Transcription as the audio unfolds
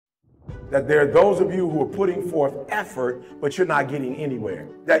that there are those of you who are putting forth effort, but you're not getting anywhere.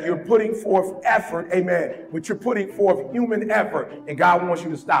 That you're putting forth effort, amen, but you're putting forth human effort, and God wants you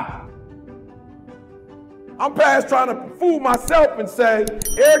to stop. I'm past trying to fool myself and say,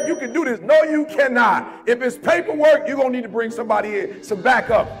 Eric, you can do this. No, you cannot. If it's paperwork, you're going to need to bring somebody in, some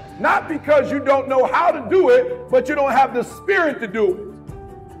backup. Not because you don't know how to do it, but you don't have the spirit to do it.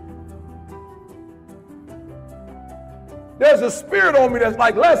 There's a spirit on me that's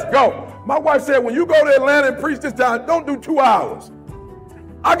like, let's go. My wife said, when you go to Atlanta and preach this time, don't do 2 hours.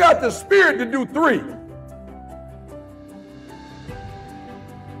 I got the spirit to do 3.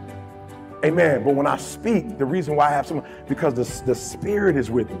 Amen. But when I speak, the reason why I have some, because the spirit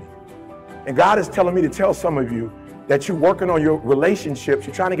is with me. And God is telling me to tell some of you that you're working on your relationships,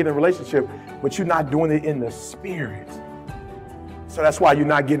 you're trying to get in a relationship, but you're not doing it in the spirit. So that's why you're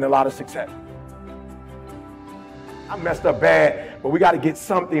not getting a lot of success. I messed up bad, but we got to get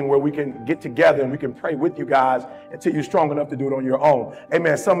something where we can get together and we can pray with you guys until you're strong enough to do it on your own.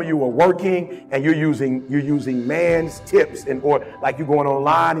 Amen. Some of you are working and you're using man's tips, and or like you're going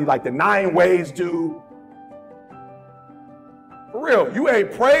online, you like the 9 ways to. For real, you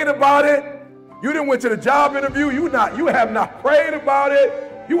ain't prayed about it. You didn't went to the job interview. You have not prayed about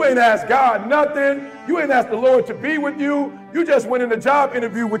it. You ain't asked God nothing. You ain't asked the Lord to be with you. You just went in the job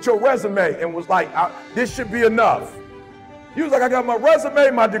interview with your resume and was like, this should be enough. You was like, I got my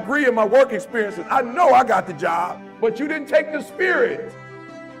resume, my degree, and my work experiences. I know I got the job, but you didn't take the spirit.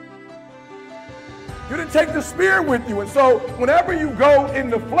 You didn't take the spirit with you. And so whenever you go in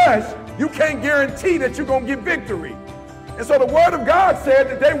the flesh, you can't guarantee that you're going to get victory. And so the word of God said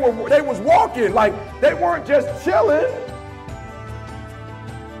that they was walking, like they weren't just chilling.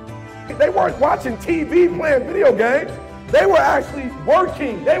 They weren't watching TV, playing video games. They were actually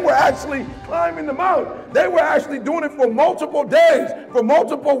working. They were actually climbing the mountain. They were actually doing it for multiple days, for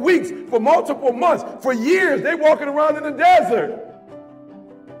multiple weeks, for multiple months, for years. They walking around in the desert.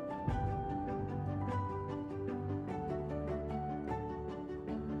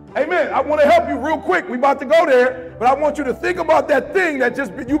 Amen. I want to help you real quick. We about to go there, but I want you to think about that thing that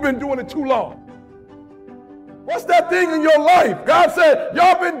you've been doing it too long. What's that thing in your life? God said,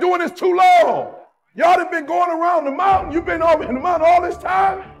 y'all been doing this too long. Y'all have been going around the mountain. You've been over in the mountain all this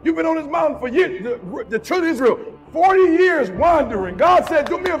time. You've been on this mountain for years. The children of Israel, 40 years wandering. God said,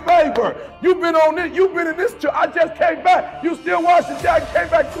 do me a favor. You've been on this. You've been in this. I just came back. You still washing dishes. I came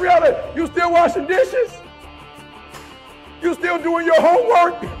back 3 hours. You still washing dishes? You still doing your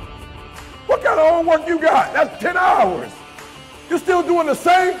homework? What kind of homework you got? That's 10 hours. You're still doing the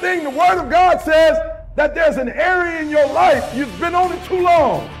same thing. The word of God says that there's an area in your life. You've been on it too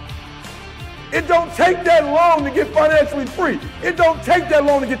long. It don't take that long to get financially free. It don't take that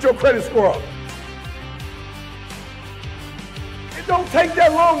long to get your credit score up. It don't take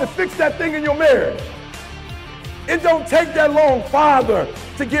that long to fix that thing in your marriage. It don't take that long, Father,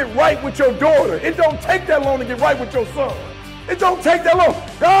 to get right with your daughter. It don't take that long to get right with your son. It don't take that long.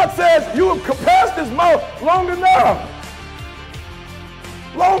 God says you have passed this mouth long enough.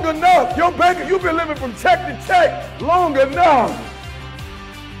 Long enough. Your banker, you've been living from check to check long enough.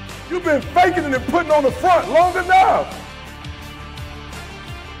 You've been faking it and putting on the front long enough.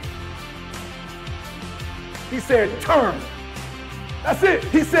 He said, turn. That's it.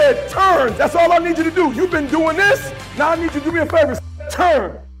 He said, turn. That's all I need you to do. You've been doing this. Now I need you to do me a favor.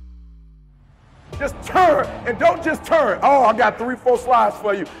 Turn. Just turn. And don't just turn. Oh, I got 3-4 slides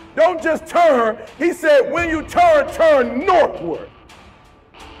for you. Don't just turn. He said, when you turn northward.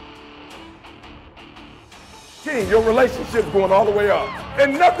 King, your relationship's going all the way up.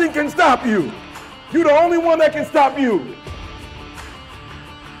 And nothing can stop you. You're the only one that can stop you.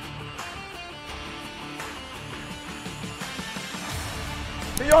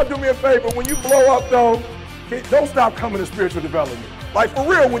 Can y'all do me a favor? When you blow up, though, don't stop coming to spiritual development. Like, for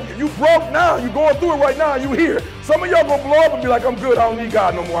real, when you broke now, you're going through it right now, you here. Some of y'all gonna blow up and be like, I'm good, I don't need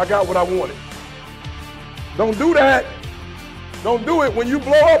God no more. I got what I wanted. Don't do that. Don't do it. When you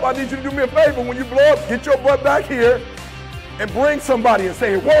blow up, I need you to do me a favor. When you blow up, get your butt back here and bring somebody and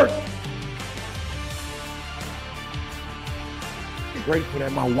say, it worked. I'm grateful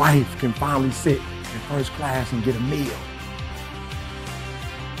that my wife can finally sit in first class and get a meal.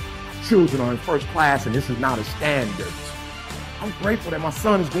 Children are in first class and this is not a standard. I'm grateful that my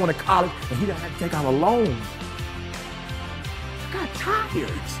son is going to college and he doesn't have to take out a loan. I got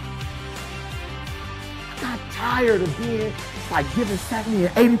tired. I got tired of being like giving 70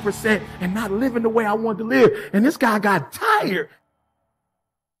 and 80% and not living the way I wanted to live. And this guy got tired.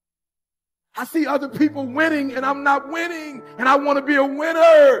 I see other people winning and I'm not winning. And I want to be a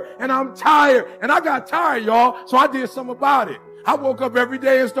winner and I'm tired. And I got tired, y'all. So I did something about it. I woke up every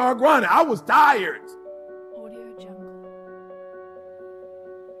day and started grinding. I was tired.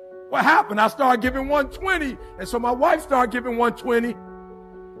 What happened? I started giving 120, and so my wife started giving 120.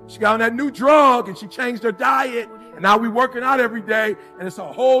 She got on that new drug, and she changed her diet, and now we working out every day, and it's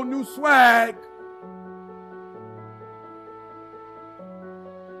a whole new swag.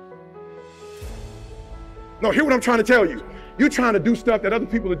 No, hear what I'm trying to tell you. You're trying to do stuff that other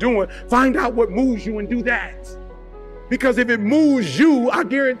people are doing. Find out what moves you and do that. Because if it moves you, I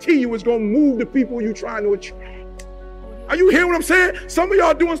guarantee you it's going to move the people you're trying to attract. Are you hearing what I'm saying? Some of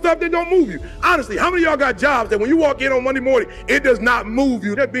y'all doing stuff that don't move you. Honestly, how many of y'all got jobs that when you walk in on Monday morning, it does not move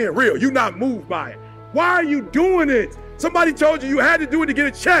you? That's being real. You're not moved by it. Why are you doing it? Somebody told you you had to do it to get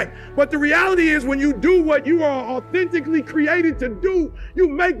a check. But the reality is when you do what you are authentically created to do, you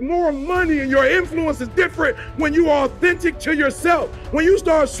make more money and your influence is different when you are authentic to yourself. When you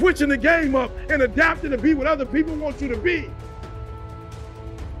start switching the game up and adapting to be what other people want you to be.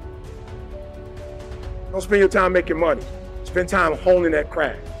 Don't spend your time making money. Spend time honing that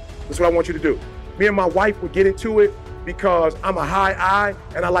craft. That's what I want you to do. Me and my wife would get into it because I'm a high I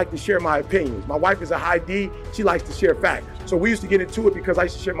and I like to share my opinions. My wife is a high D. She likes to share facts. So we used to get into it because I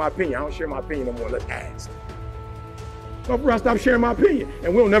used to share my opinion. I don't share my opinion no more. Let's ask. So I stopped sharing my opinion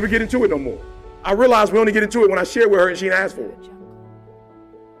and we'll never get into it no more. I realized we only get into it when I share with her and she didn't ask for it.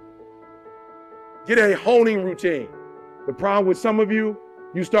 Get a honing routine. The problem with some of you,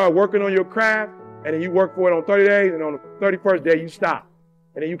 you start working on your craft and then you work for it on 30 days and on the 31st day you stop.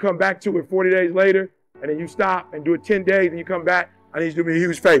 And then you come back to it 40 days later and then you stop and do it 10 days and you come back. I need you to do me a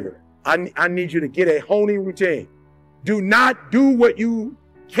huge favor. I need you to get a honing routine. Do not do what you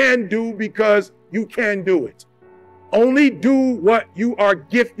can do because you can do it. Only do what you are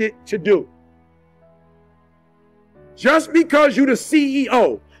gifted to do. Just because you're the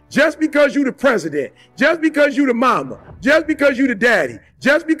CEO, just because you're the president, just because you're the mama, just because you're the daddy,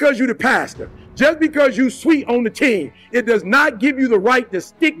 just because you're the pastor, just because you sweet on the team, it does not give you the right to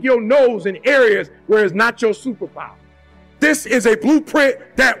stick your nose in areas where it's not your superpower. This is a blueprint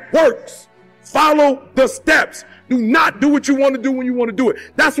that works. Follow the steps. Do not do what you want to do when you want to do it.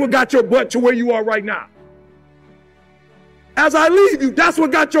 That's what got your butt to where you are right now. As I leave you, that's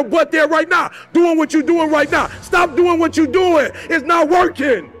what got your butt there right now. Doing what you're doing right now. Stop doing what you're doing. It's not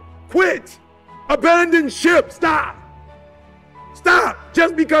working. Quit. Abandon ship. Stop. Stop.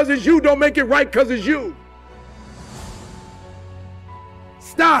 Just because it's you don't make it right because it's you.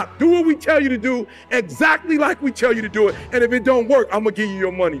 Stop. Do what we tell you to do exactly like we tell you to do it. And if it don't work, I'm going to give you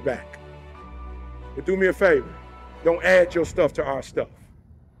your money back. But do me a favor. Don't add your stuff to our stuff.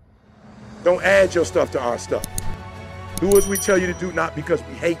 Don't add your stuff to our stuff. Do as we tell you to do, not because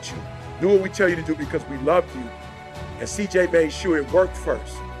we hate you. Do what we tell you to do because we love you. And CJ made sure it worked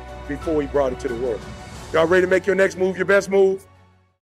first before he brought it to the world. Y'all ready to make your next move your best move?